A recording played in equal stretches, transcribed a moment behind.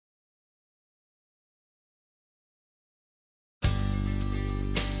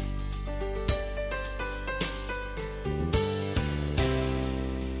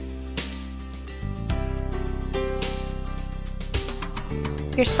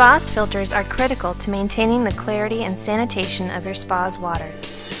Your spa's filters are critical to maintaining the clarity and sanitation of your spa's water.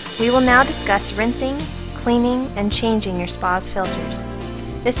 We will now discuss rinsing, cleaning, and changing your spa's filters.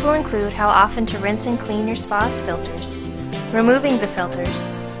 This will include how often to rinse and clean your spa's filters, removing the filters,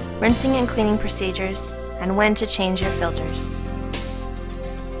 rinsing and cleaning procedures, and when to change your filters.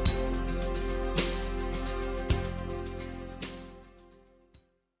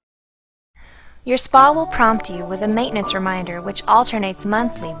 Your spa will prompt you with a maintenance reminder which alternates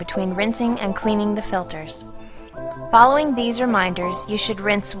monthly between rinsing and cleaning the filters. Following these reminders, you should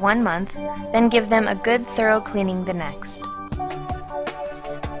rinse 1 month, then give them a good thorough cleaning the next.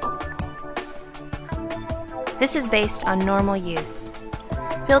 This is based on normal use.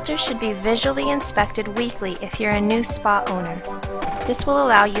 Filters should be visually inspected weekly if you're a new spa owner. This will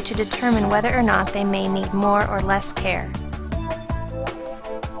allow you to determine whether or not they may need more or less care.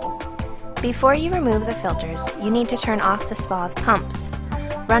 Before you remove the filters, you need to turn off the spa's pumps.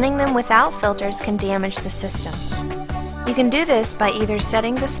 Running them without filters can damage the system. You can do this by either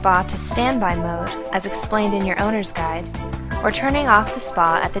setting the spa to standby mode, as explained in your owner's guide, or turning off the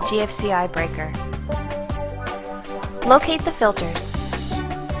spa at the GFCI breaker. Locate the filters.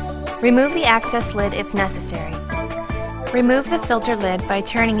 Remove the access lid if necessary. Remove the filter lid by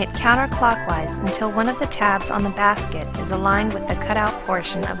turning it counterclockwise until one of the tabs on the basket is aligned with the cutout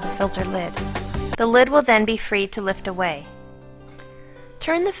portion of the filter lid. The lid will then be free to lift away.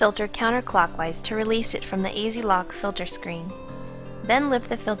 Turn the filter counterclockwise to release it from the Easy Lock filter screen. Then lift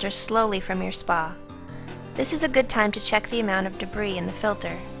the filter slowly from your spa. This is a good time to check the amount of debris in the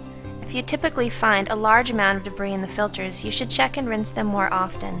filter. If you typically find a large amount of debris in the filters, you should check and rinse them more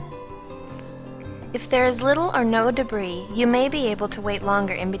often. If there is little or no debris, you may be able to wait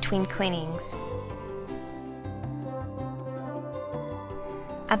longer in between cleanings.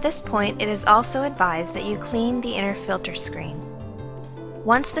 At this point, it is also advised that you clean the inner filter screen.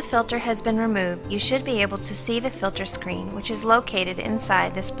 Once the filter has been removed, you should be able to see the filter screen, which is located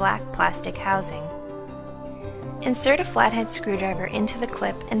inside this black plastic housing. Insert a flathead screwdriver into the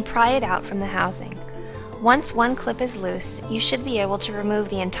clip and pry it out from the housing. Once one clip is loose, you should be able to remove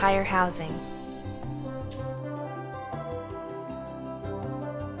the entire housing.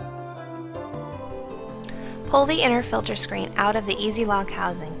 Pull the inner filter screen out of the Easy Lock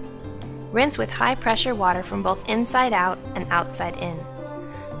housing. Rinse with high pressure water from both inside out and outside in.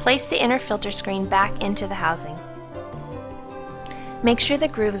 Place the inner filter screen back into the housing. Make sure the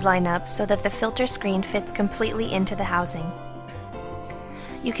grooves line up so that the filter screen fits completely into the housing.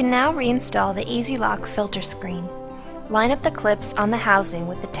 You can now reinstall the Easy Lock filter screen. Line up the clips on the housing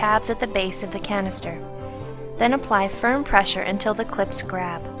with the tabs at the base of the canister. Then apply firm pressure until the clips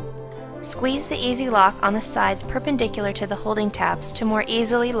grab. Squeeze the Easy Lock on the sides perpendicular to the holding tabs to more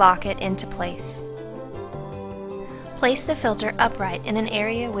easily lock it into place. Place the filter upright in an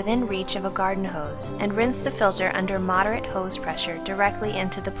area within reach of a garden hose and rinse the filter under moderate hose pressure directly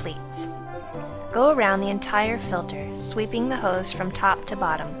into the pleats. Go around the entire filter, sweeping the hose from top to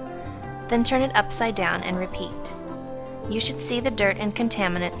bottom. Then turn it upside down and repeat. You should see the dirt and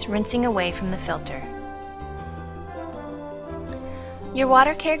contaminants rinsing away from the filter. Your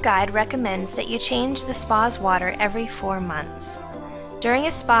water care guide recommends that you change the spa's water every 4 months. During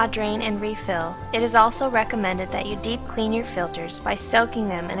a spa drain and refill, it is also recommended that you deep clean your filters by soaking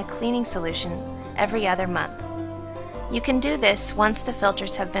them in a cleaning solution every other month. You can do this once the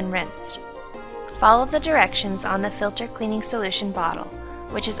filters have been rinsed. Follow the directions on the filter cleaning solution bottle,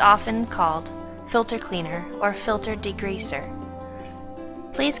 which is often called filter cleaner or filter degreaser.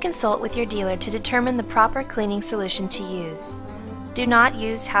 Please consult with your dealer to determine the proper cleaning solution to use. Do not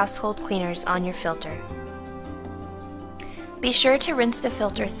use household cleaners on your filter. Be sure to rinse the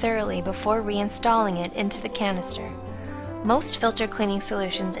filter thoroughly before reinstalling it into the canister. Most filter cleaning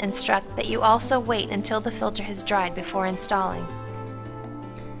solutions instruct that you also wait until the filter has dried before installing.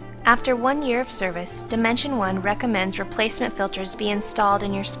 After 1 year of service, Dimension 1 recommends replacement filters be installed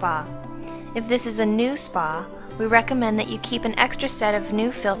in your spa. If this is a new spa, we recommend that you keep an extra set of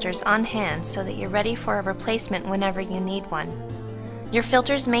new filters on hand so that you're ready for a replacement whenever you need one. Your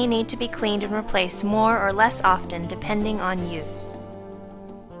filters may need to be cleaned and replaced more or less often depending on use.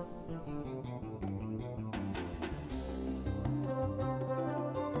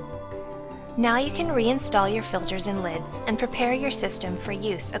 Now you can reinstall your filters and lids and prepare your system for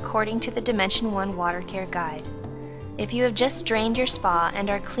use according to the Dimension 1 Water Care Guide. If you have just drained your spa and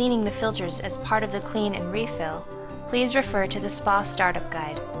are cleaning the filters as part of the clean and refill, please refer to the Spa Startup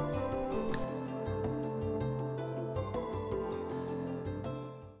Guide.